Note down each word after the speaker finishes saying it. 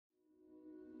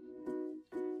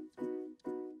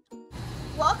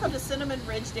Welcome to Cinnamon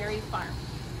Ridge Dairy Farm.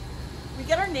 We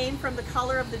get our name from the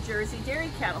color of the Jersey dairy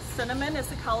cattle. Cinnamon is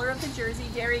the color of the Jersey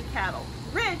dairy cattle.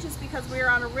 Ridge is because we are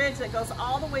on a ridge that goes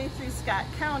all the way through Scott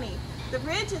County. The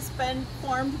ridge has been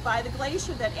formed by the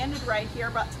glacier that ended right here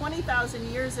about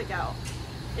 20,000 years ago.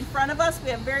 In front of us we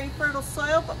have very fertile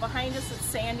soil, but behind us it's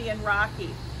sandy and rocky.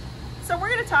 So we're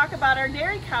going to talk about our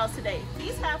dairy cows today.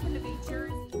 These happen to be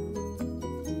Jersey.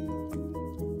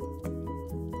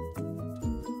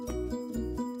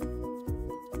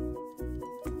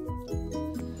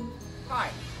 Hi,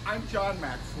 I'm John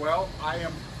Maxwell. I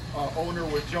am owner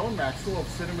with Joan Maxwell of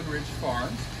Cinnamon Ridge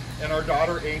Farms, and our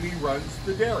daughter Amy runs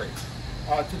the dairy.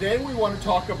 Today we want to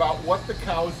talk about what the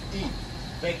cows eat.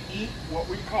 They eat what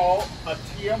we call a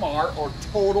TMR, or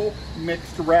total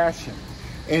mixed ration.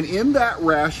 And in that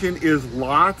ration is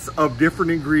lots of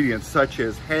different ingredients such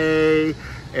as hay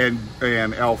and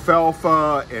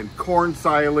alfalfa and corn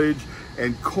silage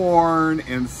and corn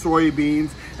and soybeans.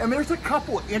 And there's a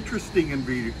couple interesting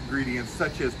ingredients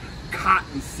such as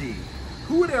cottonseed.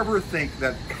 Who would ever think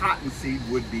that cottonseed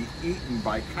would be eaten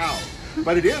by cows?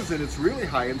 But it is, and it's really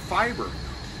high in fiber.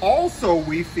 Also,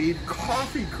 we feed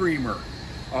coffee creamer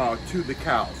to the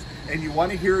cows. And you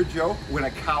want to hear a joke? When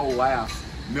a cow laughs,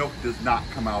 milk does not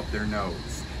come out their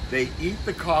nose. They eat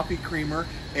the coffee creamer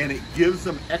and it gives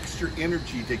them extra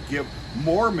energy to give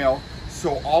more milk,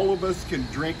 so all of us can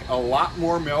drink a lot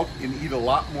more milk and eat a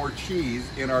lot more cheese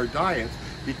in our diets,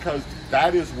 because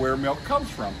that is where milk comes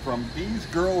from these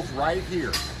girls right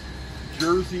here,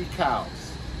 Jersey cows.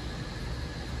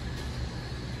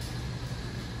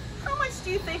 How much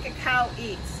do you think a cow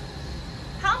eats?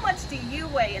 How much do you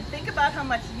weigh? And think about how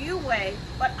much you weigh.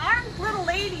 But our little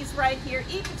ladies right here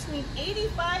eat between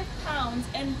 85 pounds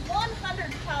and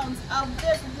 100 pounds of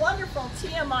this wonderful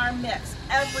TMR mix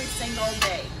every single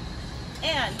day.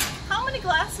 And how many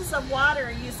glasses of water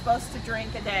are you supposed to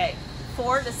drink a day?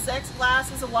 4 to 6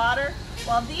 glasses of water?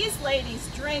 Well, these ladies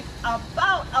drink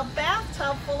about a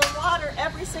bathtub full of water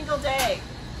every single day.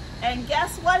 And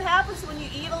guess what happens when you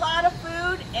eat a lot of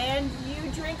food and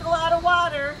you drink a lot of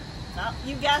water? Well,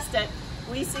 you guessed it.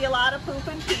 We see a lot of poop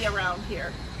and pee around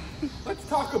here. Let's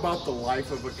talk about the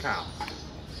life of a cow.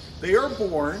 They are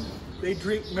born, they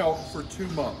drink milk for 2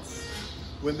 months.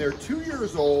 When they're 2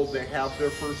 years old, they have their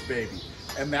first baby.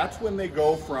 And that's when they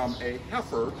go from a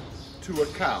heifer to a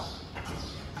cow.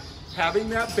 Having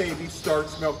that baby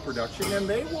starts milk production, and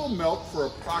they will milk for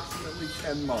approximately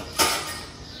 10 months.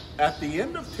 At the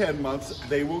end of 10 months,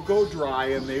 they will go dry,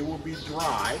 and they will be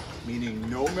dry, meaning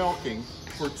no milking,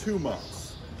 for 2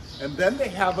 months. And then they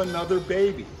have another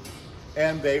baby,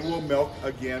 and they will milk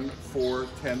again for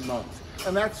 10 months.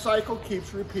 And that cycle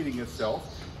keeps repeating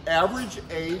itself. Average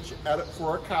age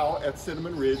for a cow at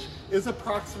Cinnamon Ridge is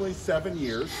approximately 7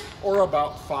 years, or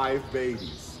about 5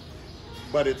 babies.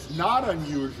 But it's not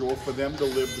unusual for them to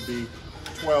live to be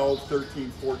 12,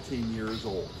 13, 14 years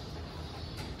old.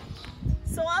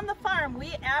 So on the farm,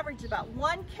 we average about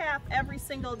 1 calf every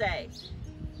single day.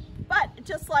 But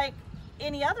just like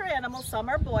any other animal, some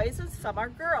are boys and some are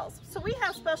girls. So we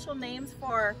have special names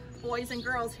for boys and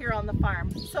girls here on the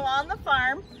farm. So on the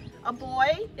farm, a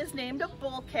boy is named a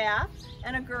bull calf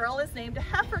and a girl is named a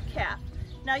heifer calf.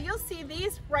 Now you'll see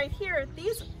these right here,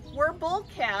 these were bull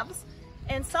calves,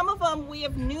 and some of them we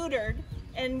have neutered,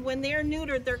 and when they're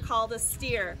neutered they're called a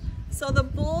steer. So the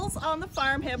bulls on the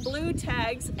farm have blue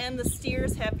tags and the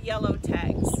steers have yellow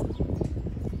tags.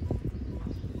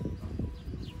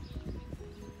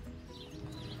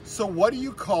 So what do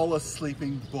you call a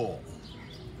sleeping bull?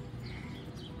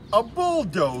 A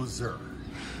bulldozer.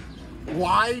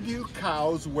 Why do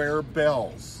cows wear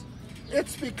bells?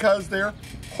 It's because their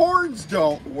horns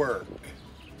don't work.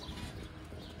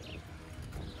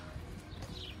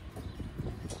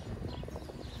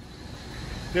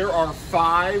 There are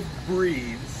 5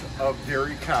 breeds of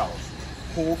dairy cows: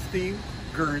 Holstein,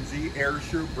 Guernsey,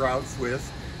 Ayrshire, Brown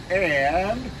Swiss,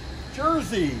 and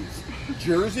Jerseys.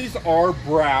 Jerseys are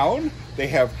brown, they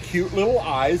have cute little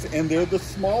eyes, and they're the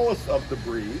smallest of the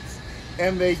breeds,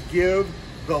 and they give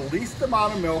the least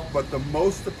amount of milk but the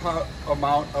most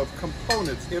amount of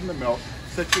components in the milk,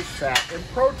 such as fat and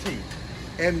protein.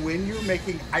 And when you're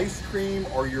making ice cream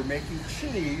or you're making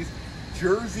cheese,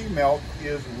 Jersey milk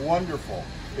is wonderful.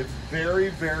 It's very,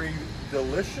 very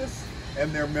delicious,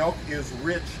 and their milk is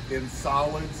rich in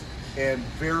solids and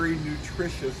very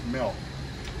nutritious milk.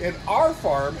 In our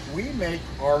farm, we make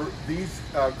these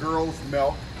girls'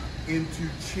 milk into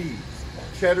cheese.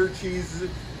 Cheddar cheese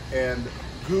and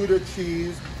Gouda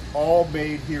cheese, all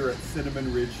made here at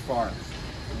Cinnamon Ridge Farms.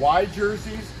 Why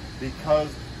Jerseys? Because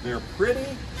they're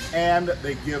pretty and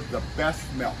they give the best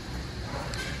milk.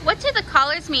 What do the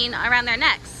collars mean around their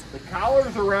necks? The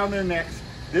collars around their necks,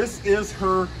 this is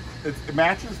her, it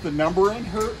matches the number in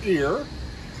her ear,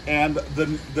 and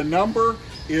the number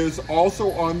is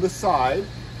also on the side,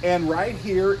 and right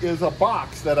here is a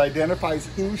box that identifies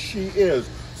who she is.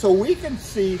 So we can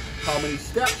see how many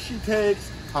steps she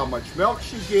takes, how much milk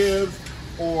she gives,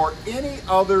 or any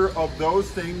other of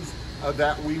those things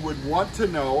that we would want to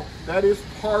know. That is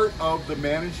part of the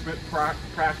management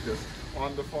practice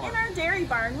on the farm. In our dairy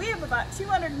barn, we have about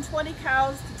 220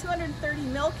 cows to 230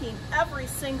 milking every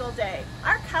single day.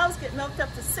 Our cows get milked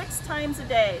up to 6 times a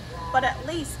day, but at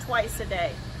least twice a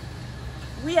day.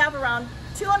 We have around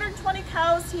 220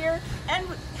 cows here, and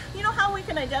you know how we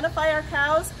can identify our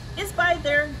cows? Is by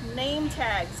their name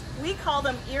tags. We call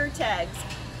them ear tags,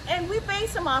 and we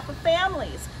base them off of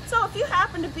families. So if you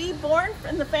happen to be born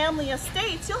in the family of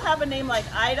states, you'll have a name like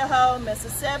Idaho,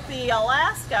 Mississippi,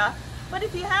 Alaska. But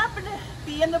if you happen to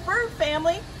be in the bird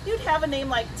family, you'd have a name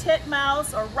like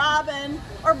titmouse or robin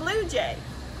or blue jay.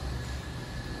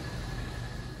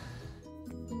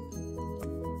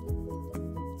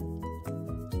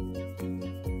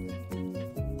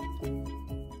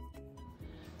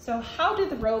 So how do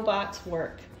the robots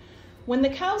work? When the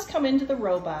cows come into the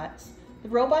robot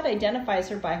identifies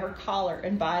her by her collar,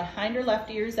 and behind her left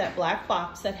ear is that black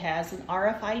box that has an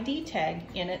RFID tag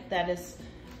in it that is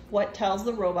what tells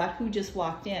the robot who just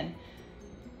walked in.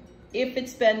 If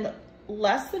it's been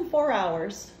less than 4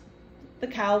 hours, the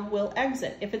cow will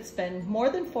exit. If it's been more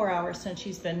than 4 hours since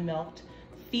she's been milked,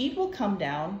 feed will come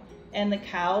down and the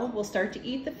cow will start to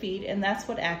eat the feed, and that's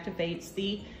what activates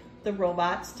the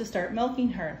robots to start milking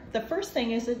her. The first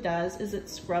thing it does is it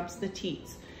scrubs the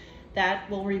teats. That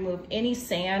will remove any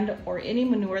sand or any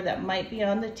manure that might be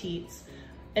on the teats,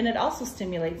 and it also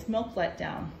stimulates milk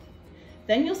letdown.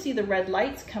 Then you'll see the red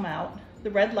lights come out. The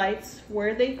red lights,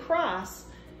 where they cross,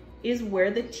 is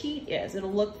where the teat is.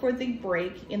 It'll look for the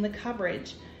break in the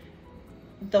coverage.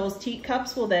 Those teat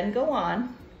cups will then go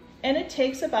on, and it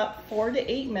takes about 4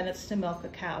 to 8 minutes to milk a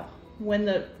cow. When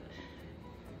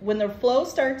the flow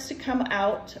starts to come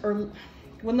out, or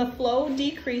when the flow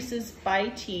decreases by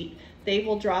teat, they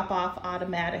will drop off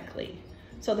automatically.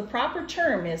 So the proper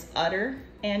term is udder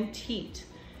and teat.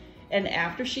 And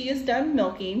after she is done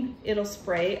milking, it'll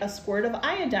spray a squirt of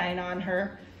iodine on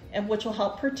her, and which will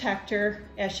help protect her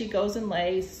as she goes and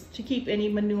lays to keep any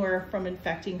manure from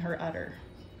infecting her udder.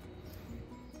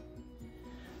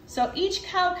 So each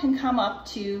cow can come up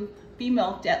to be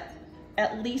milked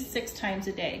at least 6 times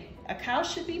a day. A cow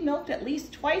should be milked at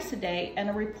least twice a day, and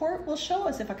a report will show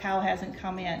us if a cow hasn't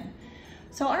come in.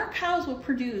 So our cows will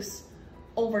produce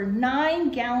over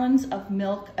 9 gallons of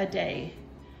milk a day.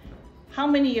 How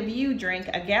many of you drink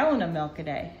a gallon of milk a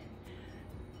day?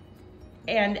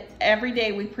 And every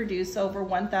day we produce over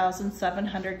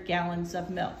 1,700 gallons of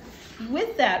milk.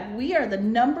 With that, we are the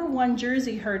 #1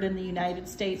 Jersey herd in the United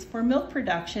States for milk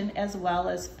production, as well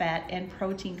as fat and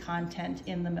protein content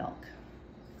in the milk.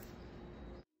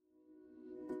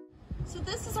 So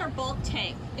this is our bulk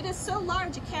tank. It is so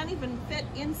large it can't even fit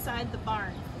inside the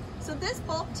barn. So this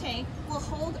bulk tank will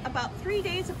hold about 3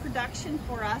 days of production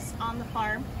for us on the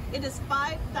farm. It is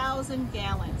 5,000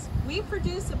 gallons. We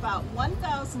produce about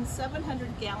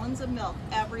 1,700 gallons of milk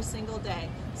every single day.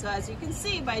 So as you can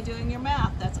see by doing your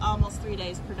math, that's almost 3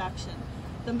 days production.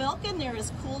 The milk in there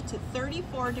is cooled to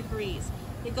 34 degrees.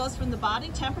 It goes from the body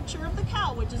temperature of the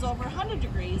cow, which is over 100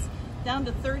 degrees, down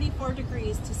to 34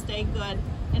 degrees to stay good.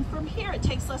 And from here, it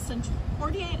takes less than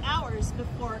 48 hours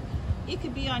before it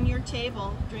could be on your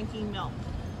table drinking milk.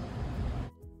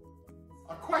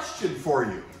 A question for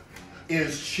you.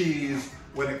 Is cheese,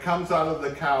 when it comes out of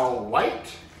the cow,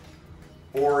 white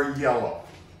or yellow?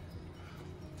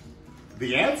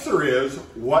 The answer is,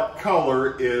 what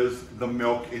color is the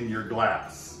milk in your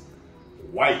glass?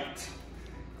 White.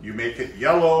 You make it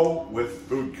yellow with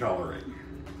food coloring.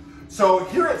 So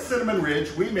here at Cinnamon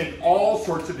Ridge, we make all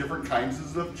sorts of different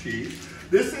kinds of cheese.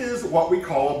 This is what we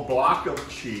call a block of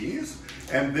cheese,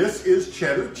 and this is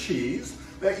cheddar cheese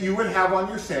that you would have on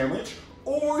your sandwich,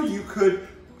 or you could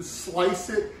slice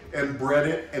it and bread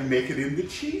it and make it into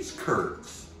cheese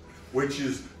curds, which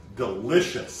is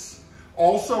delicious.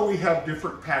 Also, we have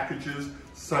different packages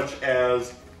such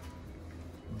as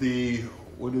the,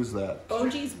 what is that?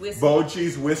 Boji's Whiskey.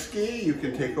 Boji's Whiskey. You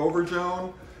can take over,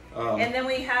 Joan. And then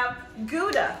we have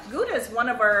Gouda. Gouda is one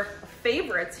of our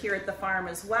favorites here at the farm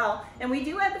as well. And we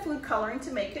do add the food coloring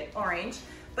to make it orange,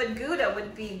 but Gouda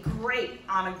would be great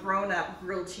on a grown-up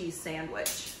grilled cheese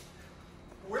sandwich.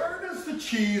 Where does the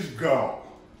cheese go?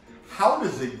 How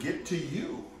does it get to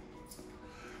you?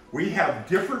 We have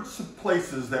different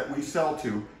places that we sell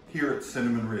to here at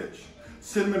Cinnamon Ridge.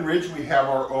 Cinnamon Ridge, we have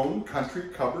our own country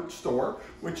covered store,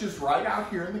 which is right out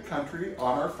here in the country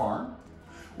on our farm.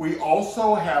 We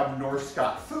also have North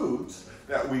Scott Foods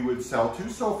that we would sell to.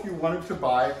 So if you wanted to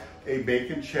buy a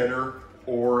bacon cheddar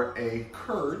or a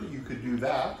curd, you could do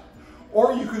that.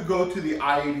 Or you could go to the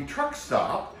I-80 truck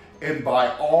stop and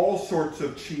buy all sorts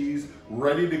of cheese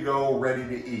ready to go, ready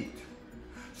to eat.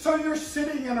 So you're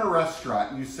sitting in a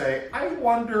restaurant and you say, I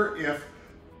wonder if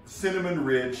Cinnamon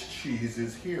Ridge cheese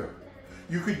is here.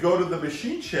 You could go to the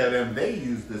machine shed and they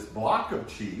use this block of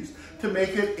cheese to make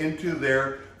it into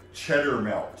their cheddar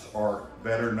melts, or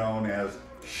better known as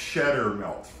cheddar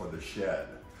melts for the shed.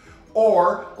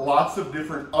 Or lots of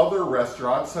different other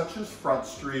restaurants such as Front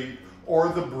Street or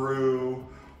The Brew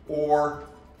or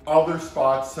other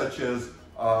spots such as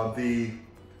the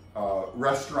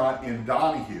restaurant in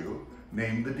Donahue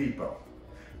named The Depot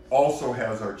also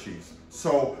has our cheese.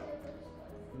 So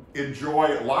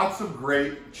enjoy lots of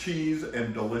great cheese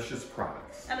and delicious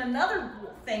products. And another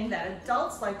thing that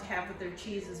adults like to have with their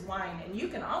cheese is wine, and you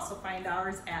can also find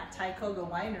ours at Tycoga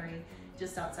Winery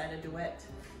just outside of DeWitt.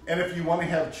 And if you want to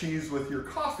have cheese with your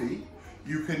coffee,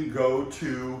 you can go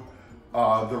to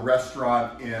the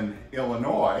restaurant in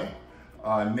Illinois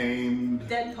named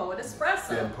Dead Poet Espresso.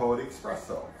 Dead Poet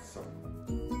Espresso. So.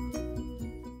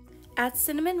 At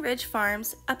Cinnamon Ridge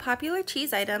Farms, a popular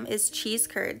cheese item is cheese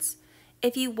curds.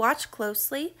 If you watch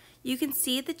closely, you can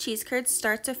see the cheese curds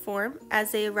start to form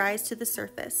as they rise to the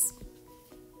surface.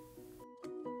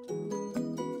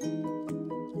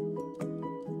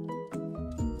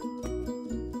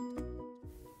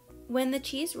 When the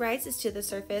cheese rises to the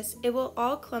surface, it will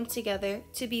all clump together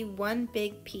to be one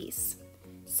big piece.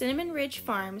 Cinnamon Ridge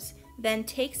Farms then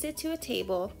takes it to a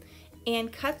table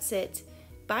and cuts it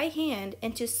by hand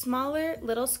into smaller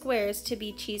little squares to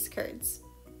be cheese curds.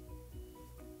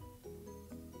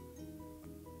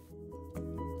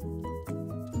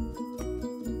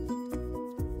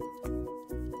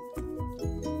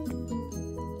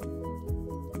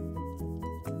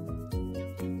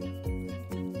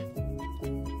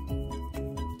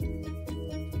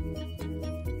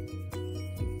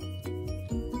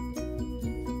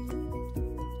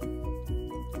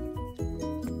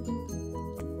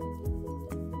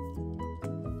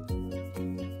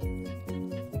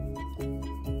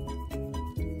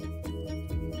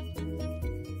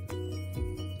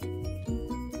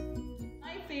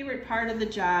 Favorite part of the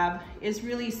job is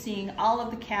really seeing all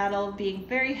of the cattle being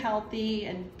very healthy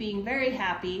and being very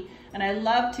happy, and I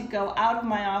love to go out of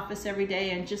my office every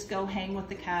day and just go hang with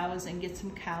the cows and get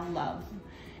some cow love.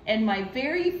 And my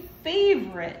very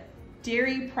favorite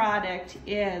dairy product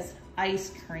is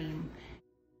ice cream.